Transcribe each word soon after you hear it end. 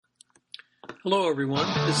Hello, everyone.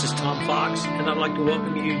 This is Tom Fox, and I'd like to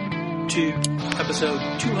welcome you to episode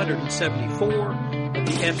 274 of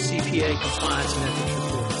the FCPA Compliance and Ethics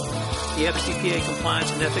Report. The FCPA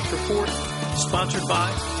Compliance and Ethics Report is sponsored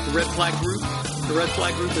by the Red Flag Group. The Red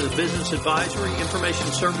Flag Group is a business advisory, information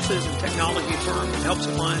services, and technology firm that helps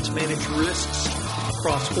clients manage risks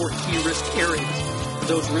across 4 key risk areas.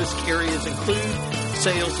 Those risk areas include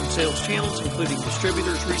sales and sales channels, including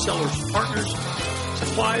distributors, resellers, and partners,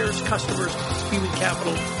 suppliers, customers, human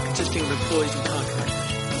capital consisting of employees and contractors.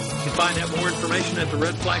 You can find out more information at the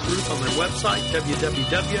Red Flag Group on their website,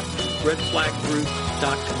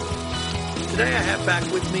 www.redflaggroup.com. Today I have back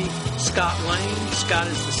with me Scott Lane. Scott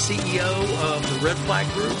is the CEO of the Red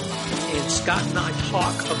Flag Group, and Scott and I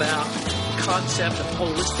talk about the concept of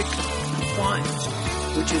holistic compliance,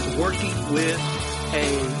 which is working with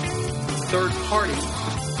a third party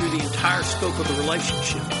through the entire scope of the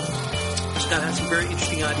relationship. Scott has some very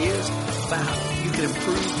interesting ideas about how you can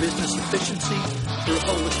improve business efficiency through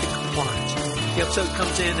holistic compliance. The episode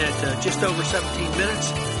comes in at just over 17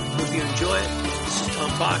 minutes. Hope you enjoy it. This is Tom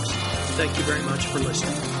Fox, and thank you very much for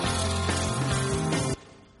listening.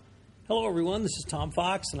 Hello, everyone. This is Tom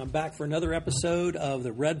Fox, and I'm back for another episode of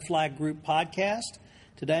the Red Flag Group podcast.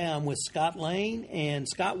 Today I'm with Scott Lane. And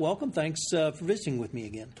Scott, welcome. Thanks for visiting with me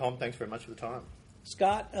again. Tom, thanks very much for the time.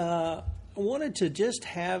 Scott, I wanted to just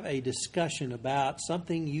have a discussion about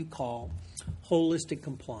something you call holistic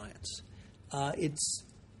compliance. It's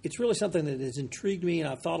really something that has intrigued me and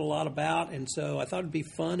I've thought a lot about, and so I thought it'd be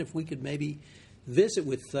fun if we could maybe visit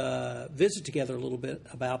together a little bit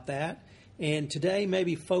about that, and today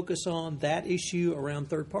maybe focus on that issue around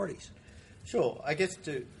third parties. Sure. I guess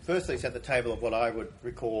to firstly set the table of what I would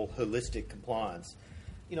recall holistic compliance.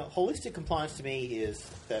 You know, holistic compliance to me is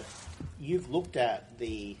that you've looked at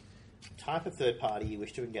the type of third party you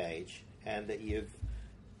wish to engage and that you've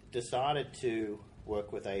decided to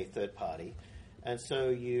work with a third party, and so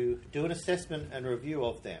you do an assessment and review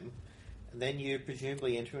of them, and then you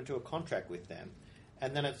presumably enter into a contract with them,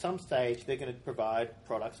 and then at some stage they're going to provide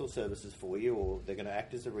products or services for you, or they're going to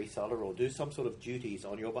act as a reseller or do some sort of duties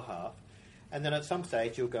on your behalf, and then at some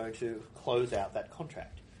stage you're going to close out that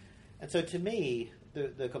contract. And so to me,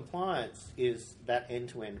 the compliance is that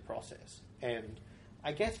end-to-end process. And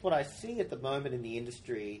I guess what I see at the moment in the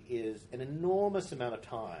industry is an enormous amount of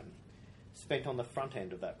time spent on the front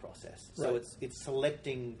end of that process. Right. So it's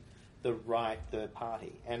selecting the right third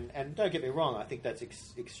party. And don't get me wrong, I think that's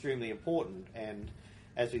extremely important. And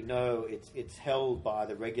as we know, it's held by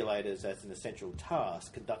the regulators as an essential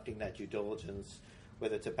task, conducting that due diligence,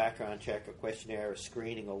 whether it's a background check, a questionnaire, a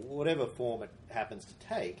screening, or whatever form it happens to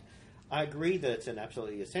take. I agree that it's an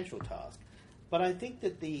absolutely essential task. But I think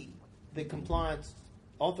that the compliance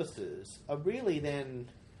officers are really then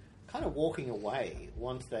kind of walking away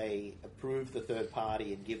once they approve the third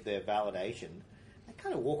party and give their validation. They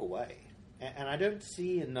kind of walk away. And I don't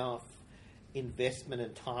see enough investment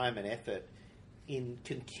and time and effort in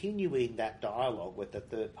continuing that dialogue with the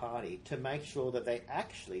third party to make sure that they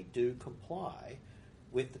actually do comply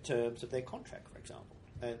with the terms of their contract, for example.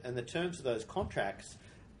 And the terms of those contracts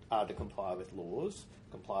are to comply with laws,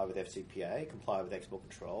 comply with FCPA, comply with export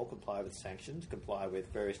control, comply with sanctions, comply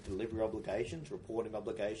with various delivery obligations, reporting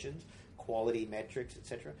obligations, quality metrics,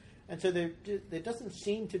 etc. And so there doesn't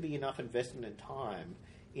seem to be enough investment and time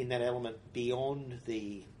in that element beyond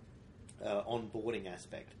the onboarding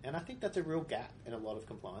aspect. And I think that's a real gap in a lot of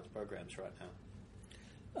compliance programs right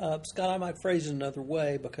now. Scott, I might phrase it another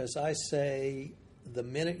way, because I say the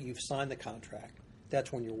minute you've signed the contract,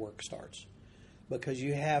 that's when your work starts. Because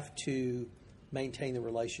you have to maintain the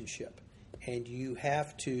relationship, and you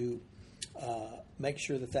have to make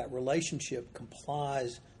sure that relationship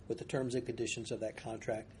complies with the terms and conditions of that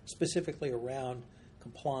contract, specifically around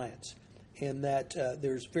compliance. And that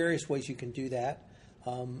there's various ways you can do that.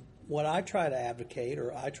 What I try to advocate,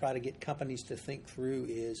 or I try to get companies to think through,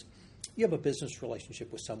 is you have a business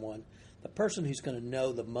relationship with someone. The person who's going to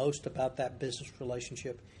know the most about that business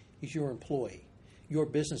relationship is your employee, your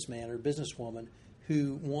businessman or businesswoman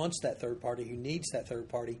who wants that third party, who needs that third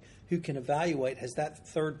party, who can evaluate, has that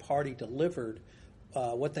third party delivered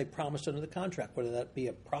what they promised under the contract, whether that be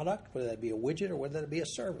a product, whether that be a widget, or whether that be a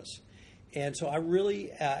service. And so I really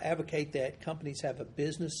advocate that companies have a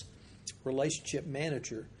business relationship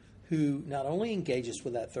manager who not only engages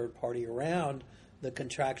with that third party around the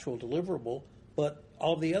contractual deliverable, but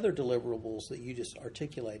all the other deliverables that you just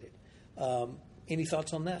articulated. Any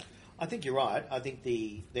thoughts on that? I think you're right. I think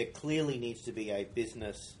there clearly needs to be a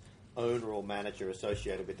business owner or manager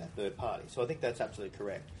associated with that third party. So I think that's absolutely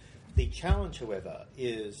correct. The challenge, however,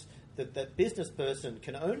 is that that business person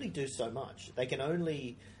can only do so much. They can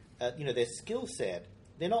only their skill set,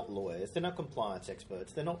 they're not lawyers, they're not compliance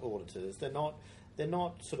experts, they're not auditors, they're not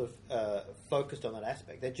sort of focused on that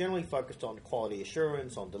aspect. They're generally focused on quality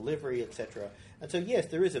assurance, on delivery, etc. And so, yes,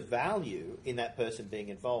 there is a value in that person being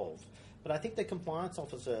involved. But I think the compliance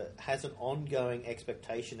officer has an ongoing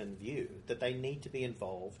expectation and view that they need to be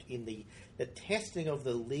involved in the testing of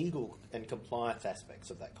the legal and compliance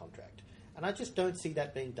aspects of that contract. And I just don't see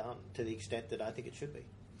that being done to the extent that I think it should be.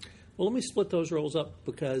 Well, let me split those roles up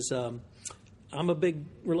because I'm a big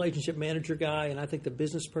relationship manager guy, and I think the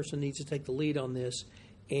business person needs to take the lead on this.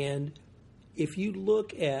 And if you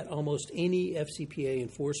look at almost any FCPA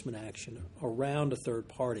enforcement action around a third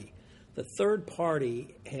party, the third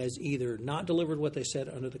party has either not delivered what they said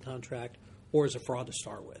under the contract or is a fraud to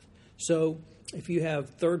start with. So if you have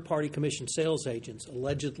third-party commissioned sales agents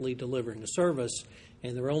allegedly delivering a service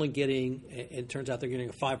and they're only getting, and it turns out they're getting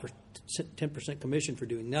a 5%, 10% commission for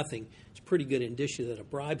doing nothing, it's a pretty good indicia that a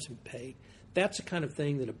bribe's been paid. That's the kind of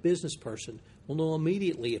thing that a business person will know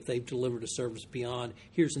immediately if they've delivered a service beyond,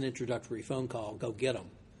 here's an introductory phone call, go get them.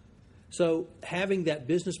 So having that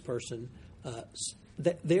business person,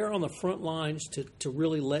 they're on the front lines to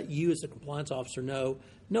really let you as a compliance officer know,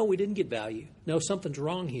 no, we didn't get value. No, something's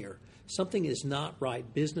wrong here. Something is not right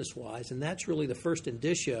business-wise, and that's really the first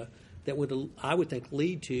indicia that would, I would think,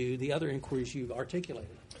 lead to the other inquiries you've articulated.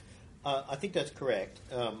 I think that's correct.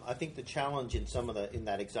 I think the challenge in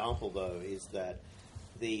that example, though, is that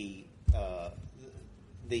in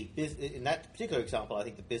that particular example, I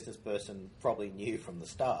think the business person probably knew from the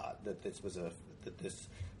start that this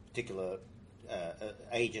particular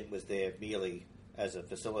agent was there merely as a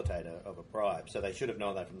facilitator of a bribe. So they should have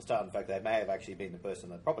known that from the start. In fact, they may have actually been the person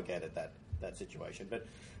that propagated that situation. But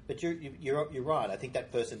you're right. I think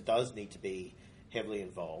that person does need to be heavily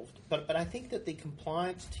involved. But I think that the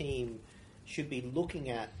compliance team should be looking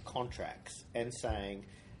at contracts and saying,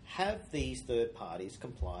 have these third parties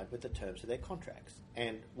complied with the terms of their contracts?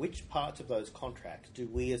 And which parts of those contracts do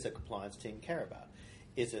we as a compliance team care about?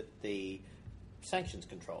 Is it the sanctions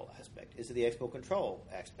control aspect? Is it the export control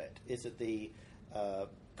aspect? Is it the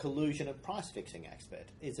collusion and price fixing aspect?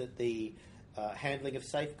 Is it the handling of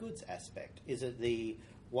safe goods aspect? Is it the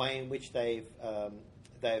way in which they've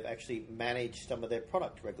actually managed some of their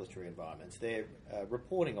product regulatory environments, their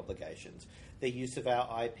reporting obligations, their use of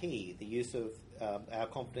our IP, the use of our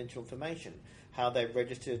confidential information, how they've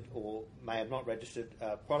registered or may have not registered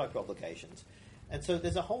product obligations? And so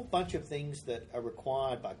there's a whole bunch of things that are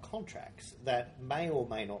required by contracts that may or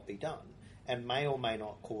may not be done and may or may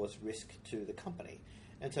not cause risk to the company.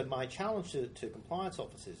 And so my challenge to compliance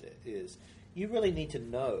officers is you really need to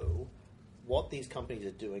know what these companies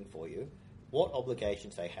are doing for you, what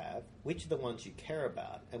obligations they have, which are the ones you care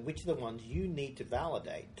about, and which are the ones you need to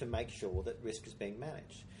validate to make sure that risk is being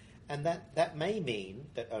managed. And that may mean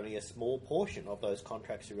that only a small portion of those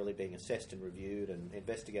contracts are really being assessed and reviewed and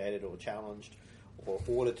investigated or challenged or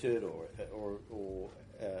audited or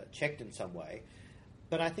checked in some way.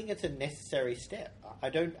 But I think it's a necessary step. I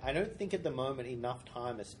don't think at the moment enough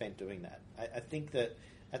time is spent doing that. I think that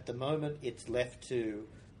at the moment it's left to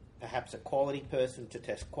perhaps a quality person to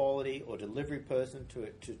test quality or delivery person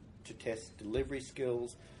to test delivery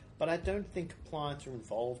skills. But I don't think compliance are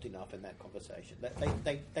involved enough in that conversation.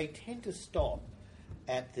 They tend to stop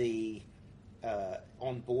at the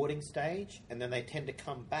onboarding stage, and then they tend to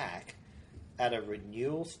come back at a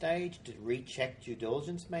renewal stage to recheck due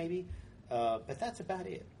diligence maybe. But that's about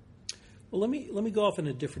it. Well, let me go off in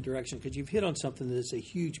a different direction because you've hit on something that is a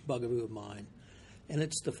huge bugaboo of mine, and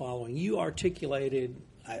it's the following. You articulated,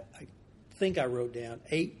 I think I wrote down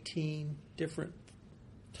 18 different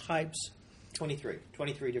types. 23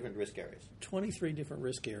 different risk areas. 23 different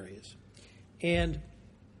risk areas. And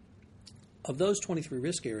of those 23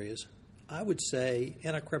 risk areas, I would say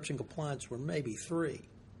anti-corruption compliance were maybe 3.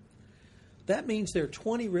 That means there are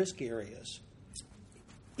 20 risk areas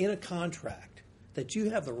in a contract that you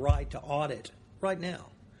have the right to audit right now.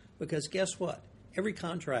 Because guess what? Every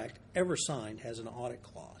contract ever signed has an audit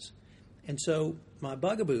clause. And so my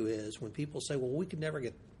bugaboo is when people say, well, we could never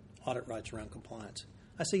get audit rights around compliance.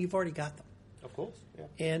 I say, you've already got them. Of course, yeah.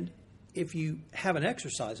 And if you haven't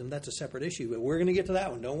exercised them, that's a separate issue. But we're going to get to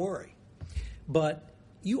that one, don't worry. But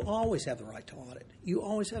you always have the right to audit. You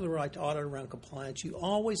always have the right to audit around compliance. You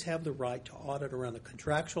always have the right to audit around the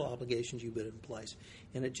contractual obligations you put in place.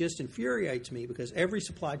 And it just infuriates me because every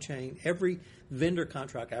supply chain, every vendor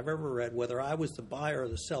contract I've ever read, whether I was the buyer or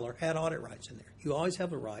the seller, had audit rights in there. You always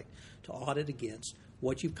have the right to audit against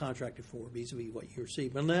what you've contracted for vis-a-vis what you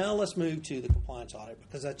receive. But now let's move to the compliance audit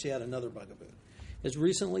because that's yet another bugaboo. As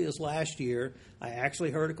recently as last year, I actually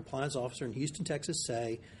heard a compliance officer in Houston, Texas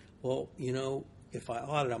say, well, if I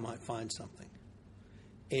audit, I might find something.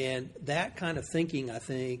 And that kind of thinking, I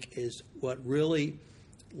think, is what really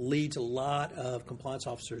leads a lot of compliance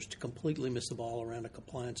officers to completely miss the ball around a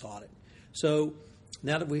compliance audit. So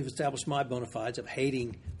now that we've established my bona fides of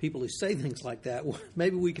hating people who say things like that,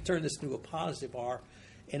 maybe we could turn this into a positive R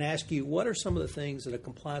and ask you, what are some of the things that a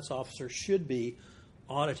compliance officer should be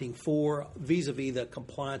auditing for vis-a-vis the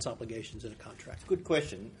compliance obligations in a contract? Good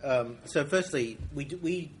question. So firstly,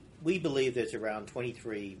 we believe there's around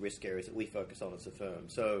 23 risk areas that we focus on as a firm.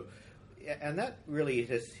 So, and that really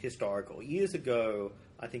is historical. Years ago,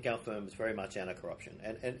 I think our firm was very much anti-corruption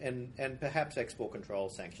and perhaps export control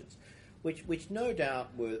sanctions, which no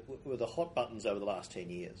doubt were the hot buttons over the last 10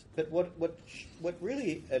 years. But what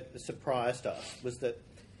really surprised us was that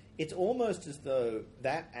it's almost as though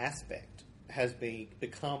that aspect has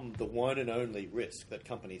become the one and only risk that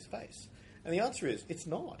companies face. And the answer is, it's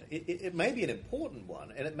not. It may be an important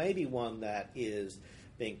one, and it may be one that is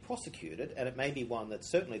being prosecuted, and it may be one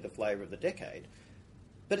that's certainly the flavour of the decade,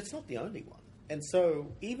 but it's not the only one. And so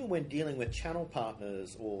even when dealing with channel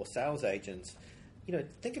partners or sales agents,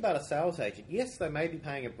 think about a sales agent. Yes, they may be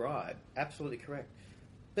paying a bribe, absolutely correct.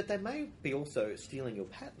 But they may be also stealing your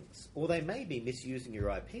patents, or they may be misusing your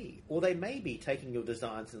IP, or they may be taking your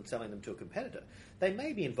designs and selling them to a competitor. They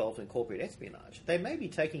may be involved in corporate espionage. They may be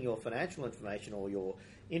taking your financial information or your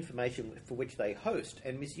information for which they host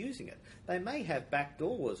and misusing it. They may have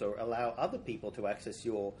backdoors or allow other people to access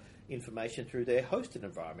your information through their hosted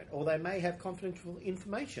environment, or they may have confidential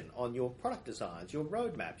information on your product designs, your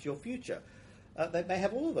roadmaps, your future. They may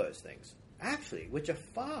have all of those things, actually, which are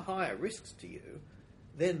far higher risks to you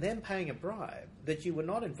than them paying a bribe that you were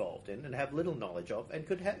not involved in and have little knowledge of and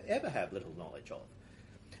could ever have little knowledge of.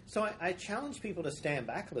 So I challenge people to stand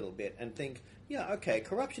back a little bit and think, yeah, okay,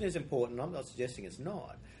 corruption is important. I'm not suggesting it's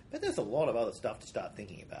not. But there's a lot of other stuff to start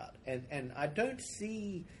thinking about. And I don't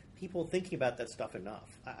see people thinking about that stuff enough.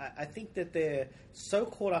 I think that they're so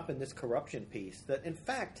caught up in this corruption piece that, in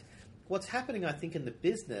fact, what's happening, I think, in the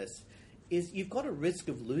business is you've got a risk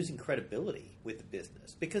of losing credibility with the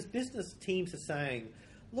business, because business teams are saying,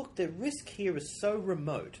 look, the risk here is so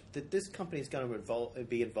remote that this company is going to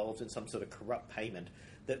be involved in some sort of corrupt payment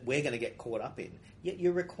that we're going to get caught up in. Yet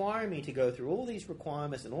you're requiring me to go through all these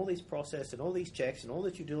requirements and all these process and all these checks and all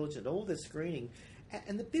this due diligence and all this screening,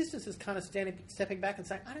 and the business is kind of stepping back and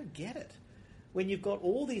saying, I don't get it. When you've got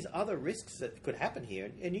all these other risks that could happen here,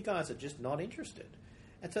 and you guys are just not interested.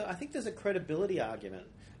 And so I think there's a credibility argument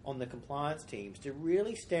on the compliance teams to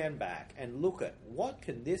really stand back and look at what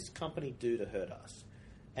can this company do to hurt us,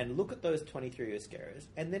 and look at those 23 risk areas,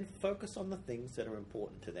 and then focus on the things that are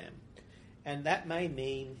important to them. And that may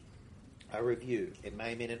mean a review, it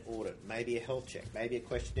may mean an audit, maybe a health check, maybe a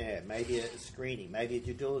questionnaire, maybe a screening, maybe a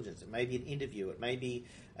due diligence, it may be an interview, it may be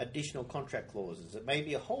additional contract clauses, it may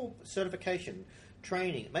be a whole certification,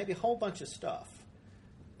 training, it may be a whole bunch of stuff.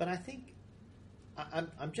 But I think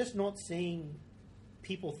I'm just not seeing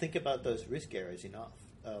people think about those risk areas enough.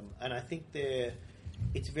 And I think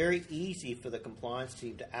it's very easy for the compliance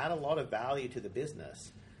team to add a lot of value to the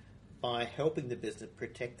business by helping the business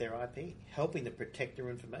protect their IP, helping them protect their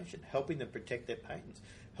information, helping them protect their patents,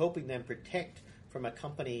 helping them protect from a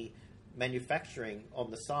company manufacturing on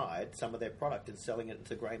the side some of their product and selling it into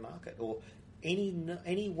the grey market, or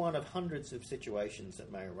any one of hundreds of situations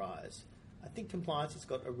that may arise. I think compliance has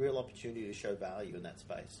got a real opportunity to show value in that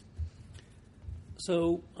space.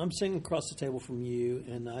 So I'm sitting across the table from you,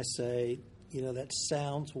 and I say, that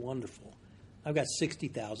sounds wonderful. I've got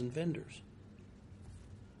 60,000 vendors.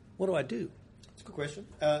 What do I do? It's a good question.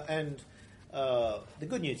 And the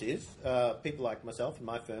good news is people like myself and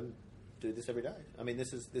my firm do this every day. I mean,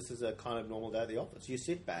 this is a kind of normal day at the office. You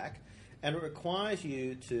sit back, and it requires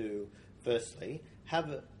you to, firstly,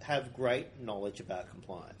 have great knowledge about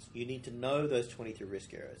compliance. You need to know those 23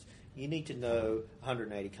 risk areas. You need to know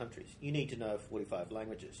 180 countries. You need to know 45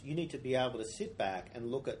 languages. You need to be able to sit back and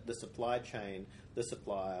look at the supply chain, the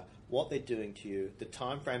supplier, what they're doing to you, the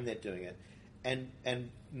time frame they're doing it, and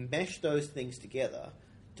mesh those things together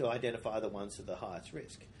to identify the ones that are the highest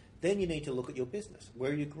risk. Then you need to look at your business.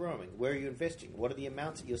 Where are you growing? Where are you investing? What are the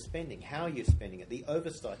amounts that you're spending? How are you spending it? The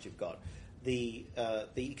oversight you've got, the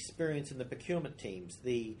experience in the procurement teams,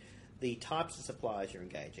 the types of suppliers you're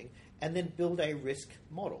engaging, and then build a risk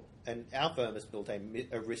model. And our firm has built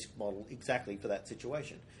a risk model exactly for that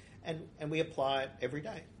situation. And we apply it every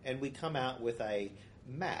day. And we come out with a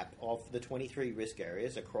map of the 23 risk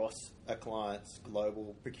areas across a client's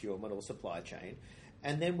global procurement or supply chain.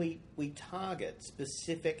 And then we target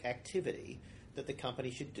specific activity that the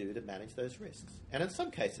company should do to manage those risks. And in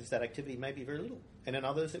some cases, that activity may be very little. And in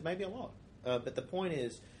others, it may be a lot. But the point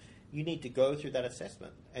is, you need to go through that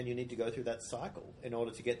assessment and you need to go through that cycle in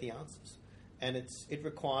order to get the answers. And it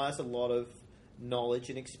requires a lot of knowledge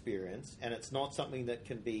and experience, and it's not something that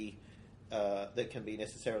can be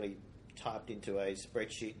necessarily typed into a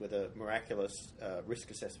spreadsheet with a miraculous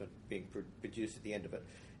risk assessment being produced at the end of it.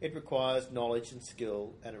 It requires knowledge and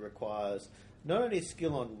skill, and it requires not only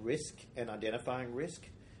skill on risk and identifying risk,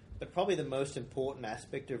 but probably the most important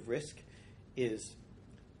aspect of risk is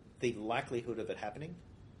the likelihood of it happening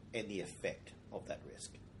and the effect of that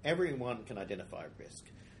risk. Everyone can identify risk,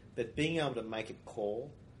 but being able to make a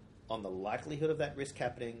call on the likelihood of that risk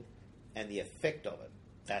happening and the effect of it,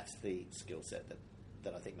 that's the skill set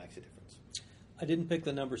that I think makes a difference. I didn't pick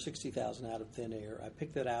the number 60,000 out of thin air. I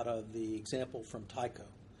picked it out of the example from Tyco,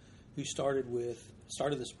 who started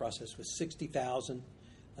this process with 60,000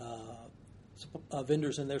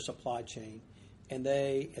 vendors in their supply chain, and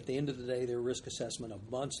they, at the end of the day, their risk assessment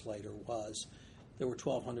of months later was there were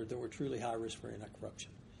 1,200 that were truly high risk for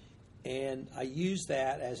anti-corruption. And I use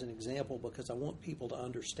that as an example because I want people to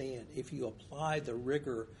understand if you apply the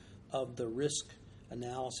rigor of the risk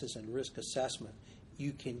analysis and risk assessment,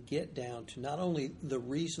 you can get down to not only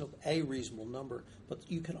a reasonable number, but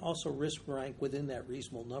you can also risk rank within that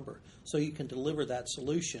reasonable number. So you can deliver that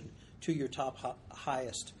solution to your top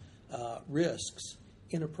highest risks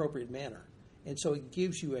in an appropriate manner. And so it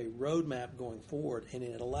gives you a roadmap going forward, and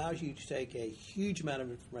it allows you to take a huge amount of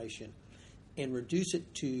information and reduce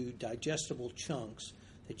it to digestible chunks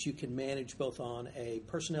that you can manage both on a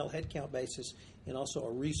personnel headcount basis and also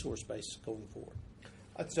a resource basis going forward.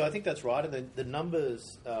 So I think that's right. And the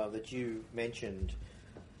numbers that you mentioned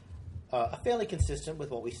are fairly consistent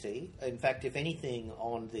with what we see. In fact, if anything,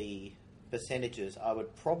 on the percentages, I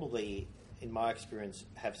would probably, in my experience,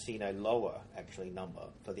 have seen a lower actually number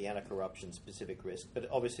for the anti-corruption specific risk. But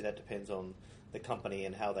obviously that depends on the company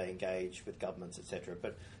and how they engage with governments, etc.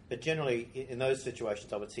 But generally, in those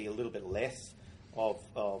situations, I would see a little bit less of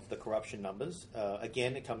the corruption numbers.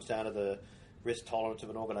 Again, it comes down to the risk tolerance of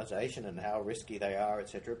an organisation and how risky they are,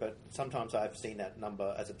 etc. But sometimes I've seen that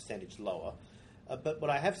number as a percentage lower. But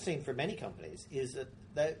what I have seen for many companies is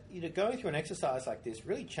that going through an exercise like this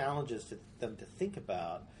really challenges them to think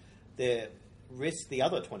about their risk, the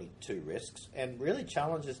other 22 risks, and really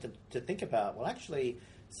challenges them to think about, well, actually,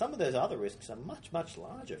 some of those other risks are much, much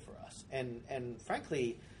larger for us. And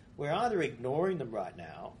frankly, we're either ignoring them right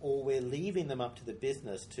now or we're leaving them up to the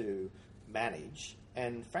business to manage.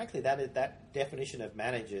 And frankly, that definition of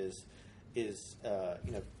managers is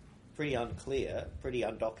pretty unclear, pretty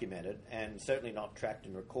undocumented, and certainly not tracked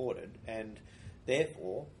and recorded, and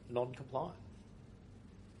therefore non-compliant.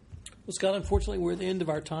 Well, Scott, unfortunately, we're at the end of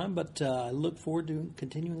our time, but I look forward to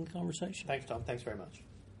continuing the conversation. Thanks, Tom. Thanks very much.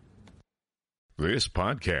 This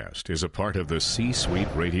podcast is a part of the C-Suite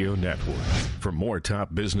Radio Network. For more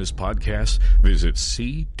top business podcasts, visit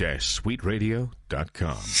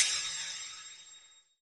c-suiteradio.com.